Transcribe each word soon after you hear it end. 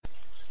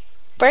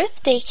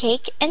birthday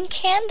cake and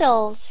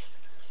candles.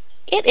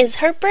 It is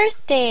her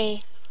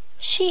birthday.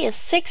 She is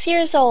 6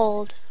 years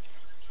old.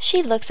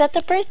 She looks at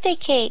the birthday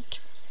cake.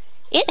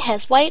 It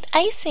has white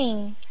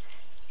icing.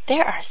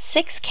 There are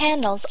 6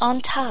 candles on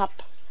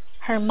top.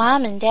 Her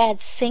mom and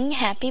dad sing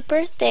happy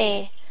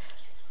birthday.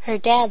 Her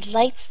dad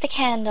lights the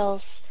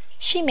candles.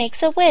 She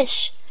makes a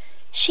wish.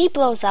 She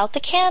blows out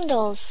the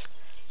candles.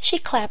 She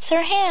claps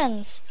her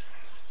hands.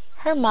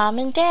 Her mom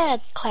and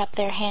dad clap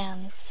their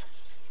hands.